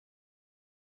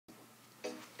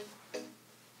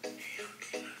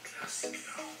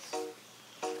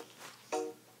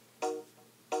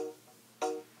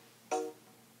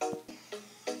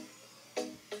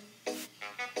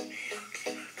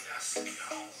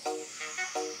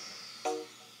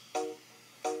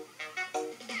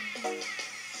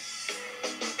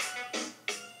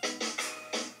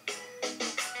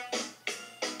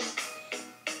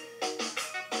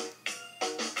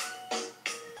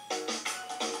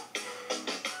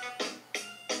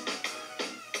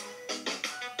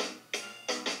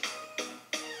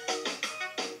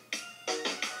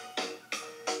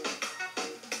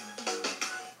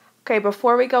Okay,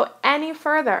 before we go any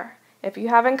further, if you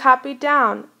haven't copied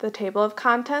down the table of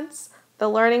contents, the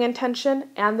learning intention,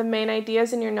 and the main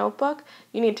ideas in your notebook,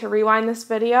 you need to rewind this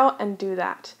video and do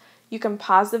that. You can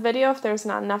pause the video if there's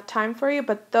not enough time for you,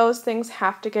 but those things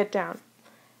have to get down.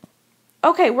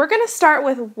 Okay, we're going to start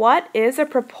with what is a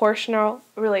proportional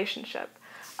relationship.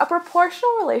 A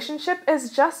proportional relationship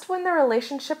is just when the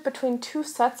relationship between two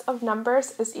sets of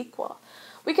numbers is equal.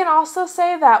 We can also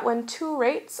say that when two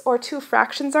rates or two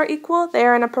fractions are equal, they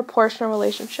are in a proportional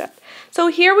relationship. So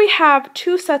here we have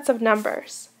two sets of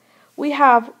numbers. We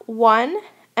have 1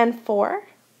 and 4,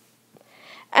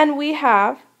 and we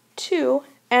have 2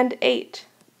 and 8.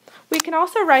 We can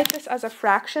also write this as a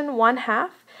fraction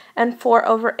 1/2 and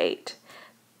 4/8.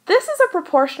 This is a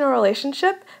proportional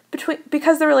relationship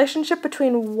because the relationship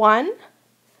between 1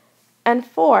 and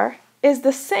 4 is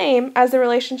the same as the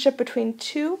relationship between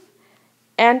 2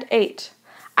 and 8.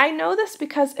 I know this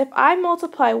because if I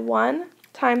multiply 1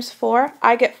 times 4,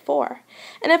 I get 4.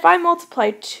 And if I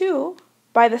multiply 2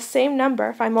 by the same number,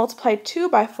 if I multiply 2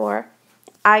 by 4,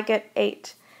 I get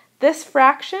 8. This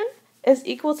fraction is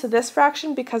equal to this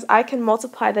fraction because I can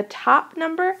multiply the top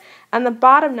number and the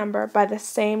bottom number by the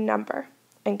same number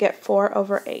and get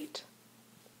 4/8.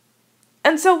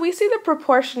 And so we see the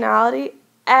proportionality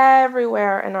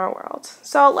everywhere in our world.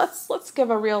 So let's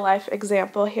give a real life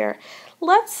example here.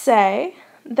 Let's say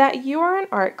that you are in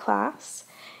art class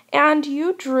and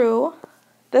you drew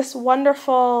this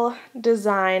wonderful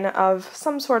design of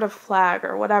some sort of flag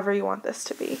or whatever you want this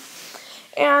to be.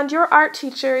 And your art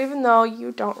teacher, even though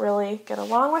you don't really get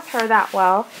along with her that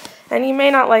well, and you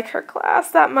may not like her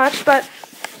class that much, but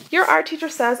your art teacher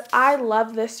says, "I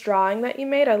love this drawing that you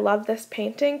made, I love this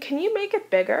painting, can you make it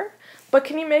bigger? But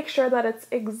can you make sure that it's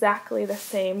exactly the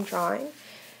same drawing?"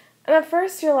 And at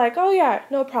first you're like, "Oh yeah,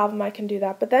 no problem, I can do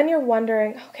that." But then you're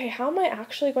wondering, okay, how am I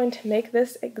actually going to make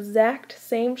this exact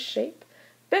same shape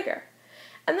bigger?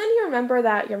 And then you remember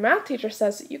that your math teacher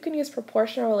says that you can use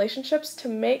proportional relationships to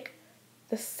make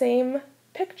the same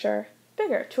picture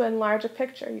bigger. To enlarge a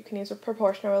picture, you can use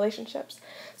proportional relationships.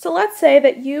 So let's say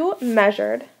that you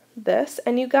measured this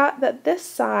and you got that this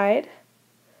side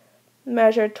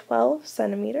measured 12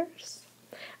 centimeters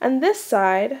and this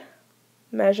side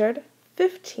measured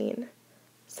 15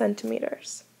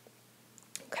 centimeters.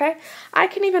 Okay, I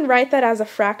can even write that as a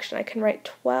fraction. I can write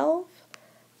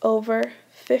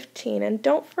 12/15, and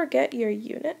don't forget your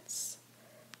units,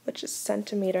 which is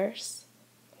centimeters.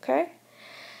 Okay,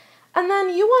 and then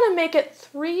you want to make it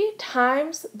 3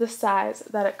 times the size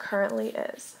that it currently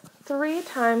is. 3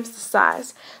 times the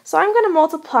size. So I'm going to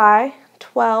multiply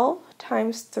 12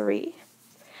 times 3.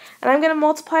 And I'm going to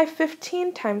multiply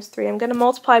 15 times 3. I'm going to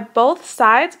multiply both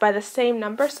sides by the same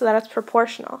number so that it's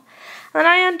proportional. And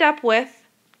I end up with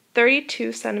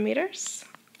 32 centimeters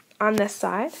on this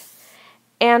side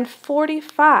and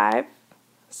 45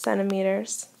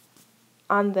 centimeters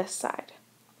on this side.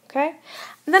 Okay?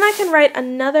 And then I can write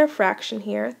another fraction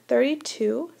here,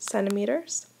 32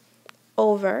 centimeters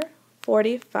over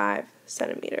 45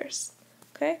 centimeters.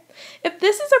 Okay? If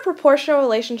this is a proportional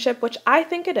relationship, which I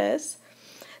think it is,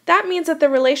 that means that the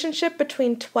relationship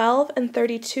between 12 and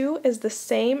 32 is the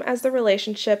same as the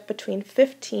relationship between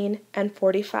 15 and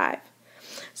 45.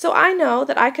 So I know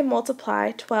that I can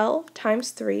multiply 12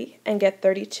 times 3 and get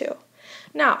 32.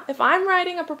 Now, if I'm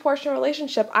writing a proportional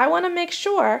relationship, I want to make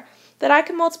sure that I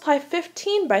can multiply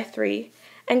 15 by 3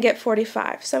 and get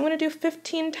 45. So I'm going to do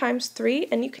 15 times 3,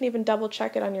 and you can even double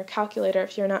check it on your calculator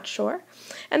if you're not sure.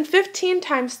 And 15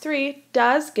 times 3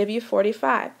 does give you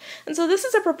 45. And so this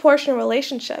is a proportional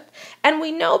relationship. And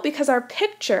we know because our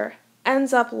picture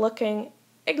ends up looking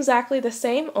exactly the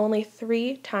same, only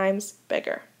 3 times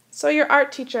bigger. So your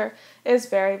art teacher is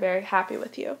very, very happy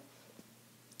with you.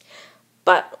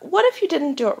 But what if you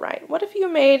didn't do it right? What if you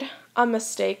made a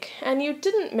mistake and you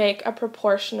didn't make a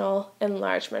proportional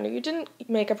enlargement, or you didn't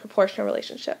make a proportional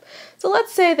relationship? So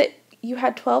let's say that you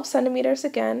had 12 centimeters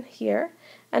again here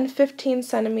and 15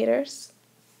 centimeters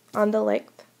on the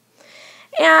length.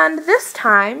 And this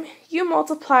time you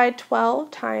multiplied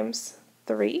 12 times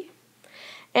 3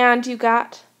 and you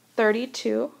got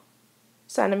 32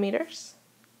 centimeters.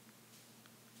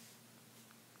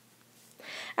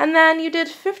 And then you did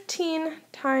 15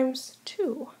 times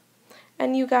 2,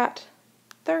 and you got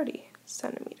 30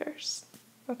 centimeters,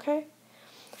 okay?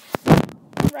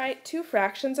 Write 2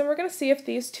 fractions, and we're going to see if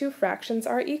these 2 fractions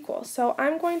are equal. So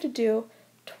I'm going to do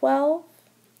 12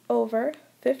 over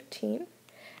 15,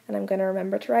 and I'm going to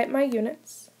remember to write my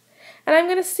units. And I'm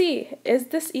going to see, is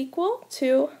this equal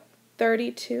to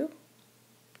 32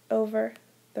 over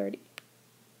 30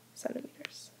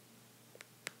 centimeters?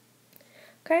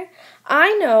 Okay?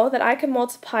 I know that I can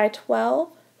multiply 12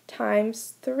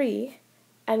 times 3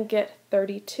 and get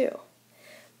 32.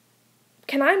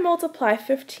 Can I multiply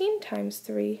 15 times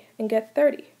 3 and get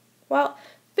 30? Well,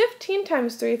 15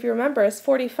 times 3, if you remember, is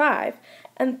 45,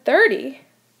 and 30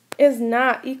 is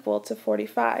not equal to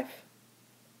 45.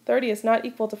 30 is not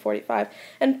equal to 45.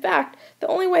 In fact, the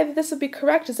only way that this would be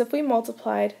correct is if we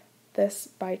multiplied this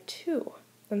by 2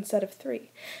 instead of 3.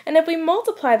 And if we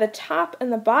multiply the top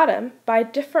and the bottom by a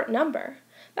different number,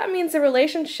 that means the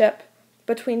relationship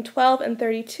between 12 and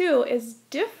 32 is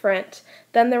different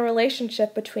than the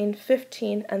relationship between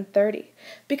 15 and 30.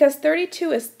 Because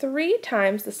 32 is 3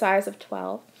 times the size of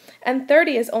 12, and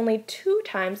 30 is only 2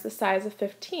 times the size of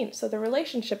 15. So the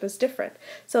relationship is different.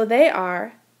 So they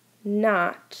are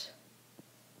not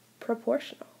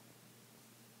proportional.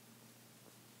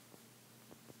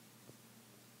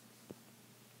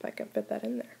 If I can fit that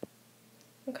in there.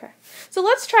 Okay, so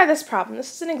let's try this problem.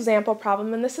 This is an example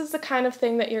problem, and this is the kind of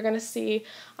thing that you're going to see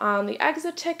on the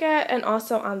exit ticket and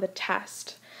also on the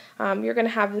test. You're going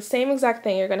to have the same exact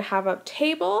thing. You're going to have a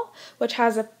table which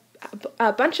has a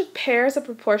bunch of pairs of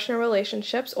proportional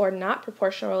relationships or not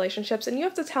proportional relationships, and you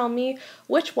have to tell me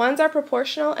which ones are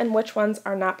proportional and which ones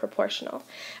are not proportional.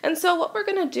 And so what we're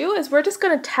going to do is we're just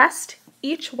going to test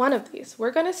each one of these.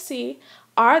 We're going to see,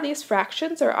 are these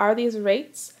fractions or are these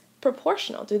rates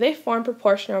proportional? Do they form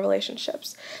proportional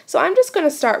relationships? So I'm just going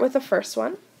to start with the first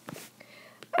one.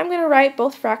 I'm going to write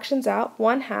both fractions out,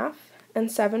 1/2 and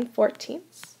 7/14.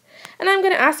 And I'm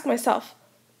going to ask myself,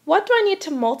 what do I need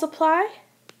to multiply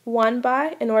 1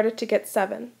 by in order to get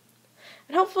 7?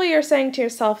 And hopefully you're saying to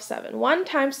yourself 7. 1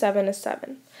 times 7 is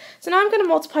 7. So now I'm going to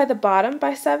multiply the bottom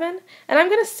by 7, and I'm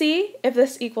going to see if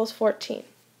this equals 14.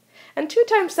 And 2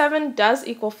 times 7 does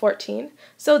equal 14,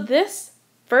 so this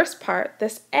first part,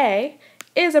 this A,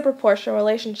 is a proportional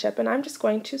relationship, and I'm just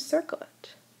going to circle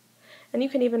it. And you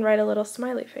can even write a little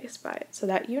smiley face by it so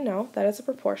that you know that it's a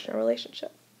proportional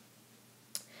relationship.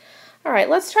 All right,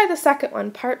 let's try the second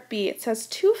one, part B. It says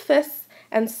 2/5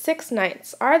 and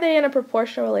 6/9. Are they in a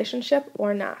proportional relationship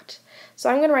or not? So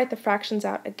I'm going to write the fractions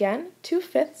out again,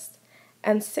 2/5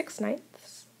 and 6/9.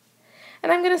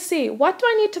 And I'm going to see, what do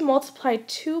I need to multiply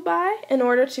 2 by in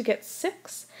order to get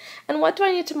 6? And what do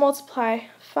I need to multiply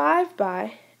 5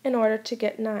 by in order to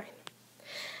get 9?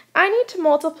 I need to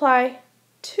multiply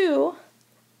 2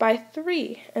 by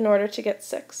 3 in order to get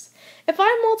 6. If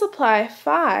I multiply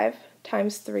 5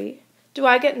 times 3, do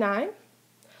I get 9?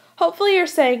 Hopefully you're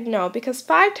saying no, because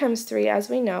 5 times 3, as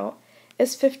we know,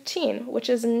 is 15, which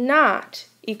is not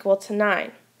equal to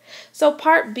 9. So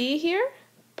part B here,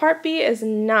 part B is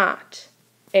not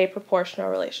a proportional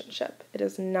relationship. It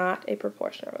is not a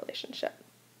proportional relationship.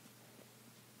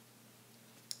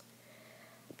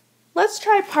 Let's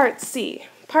try part C.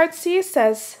 Part C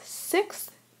says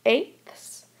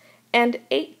 6/8 and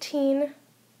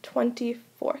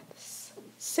 18/24.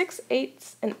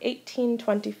 6/8 and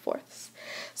 18/24.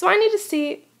 So I need to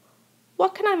see,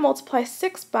 what can I multiply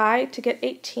 6 by to get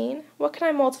 18? What can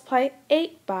I multiply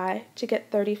 8 by to get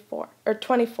 34, or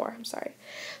 24, I'm sorry.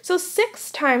 So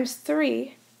 6 times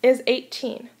 3 is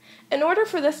 18. In order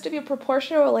for this to be a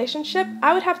proportional relationship,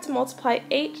 I would have to multiply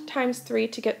 8 times 3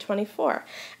 to get 24.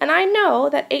 And I know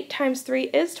that 8 times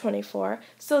 3 is 24,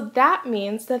 so that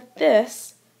means that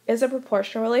this is a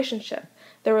proportional relationship.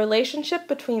 The relationship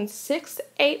between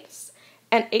 6/8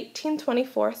 and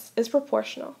 18/24 is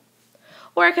proportional.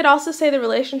 Or I could also say the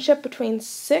relationship between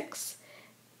 6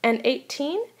 and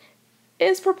 18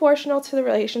 is proportional to the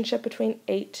relationship between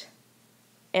 8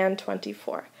 and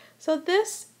 24. So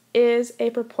this is a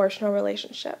proportional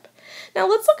relationship. Now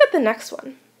let's look at the next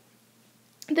one.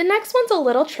 The next one's a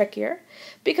little trickier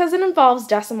because it involves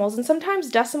decimals, and sometimes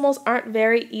decimals aren't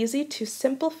very easy to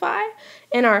simplify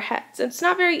in our heads. It's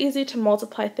not very easy to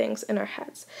multiply things in our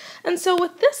heads. And so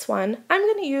with this one, I'm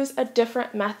going to use a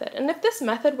different method. And if this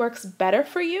method works better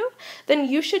for you, then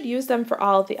you should use them for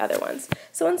all of the other ones.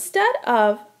 So instead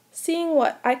of seeing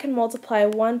what I can multiply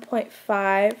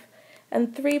 1.5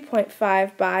 and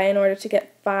 3.5 by in order to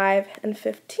get 5 and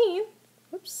 15,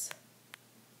 oops,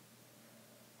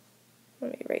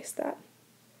 let me erase that,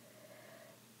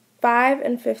 5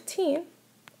 and 15,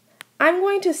 I'm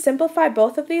going to simplify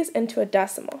both of these into a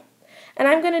decimal. And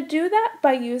I'm going to do that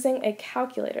by using a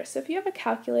calculator. So if you have a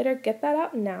calculator, get that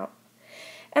out now.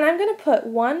 And I'm going to put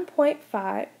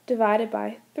 1.5 divided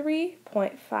by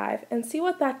 3.5 and see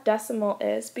what that decimal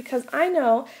is, because I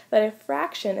know that a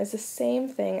fraction is the same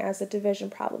thing as a division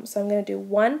problem. So I'm going to do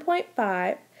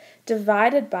 1.5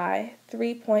 divided by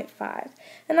 3.5,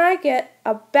 and I get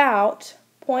about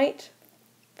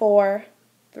 0.43.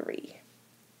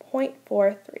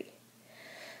 0.43.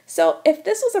 So if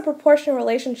this was a proportional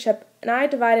relationship and I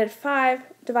divided 5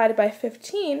 divided by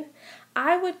 15,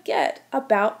 I would get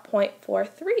about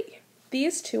 0.43.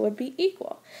 These two would be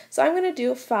equal. So I'm going to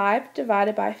do 5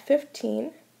 divided by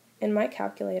 15 in my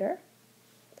calculator,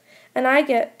 and I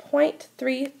get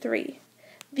 0.33.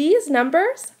 These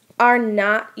numbers are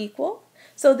not equal,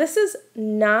 so this is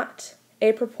not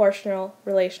a proportional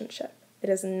relationship. It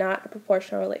is not a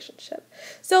proportional relationship.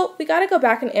 So we got to go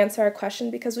back and answer our question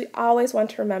because we always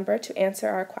want to remember to answer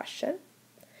our question.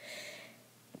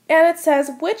 And it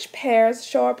says, which pairs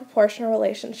show a proportional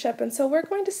relationship? And so we're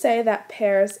going to say that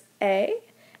pairs A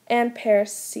and pair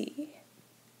C,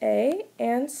 A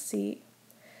and C,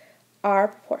 are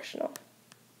proportional.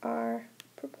 Are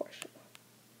proportional.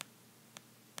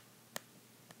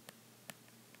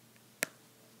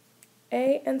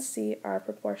 A and C are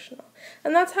proportional.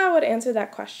 And that's how I would answer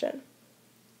that question.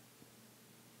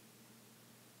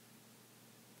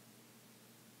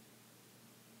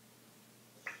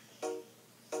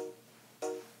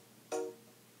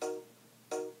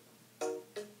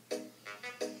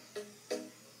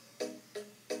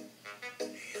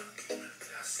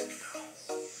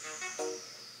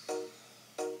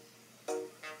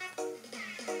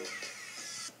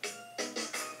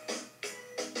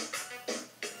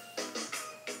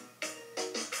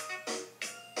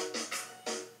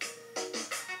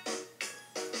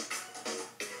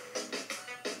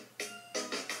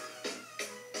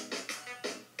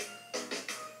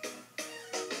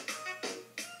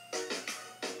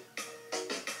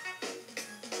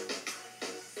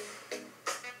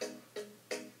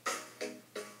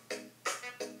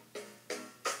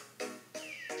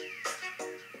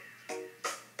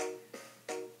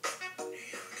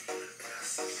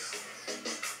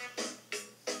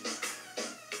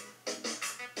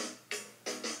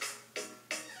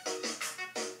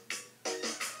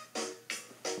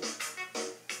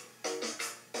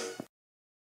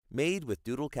 Made with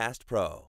Doodlecast Pro.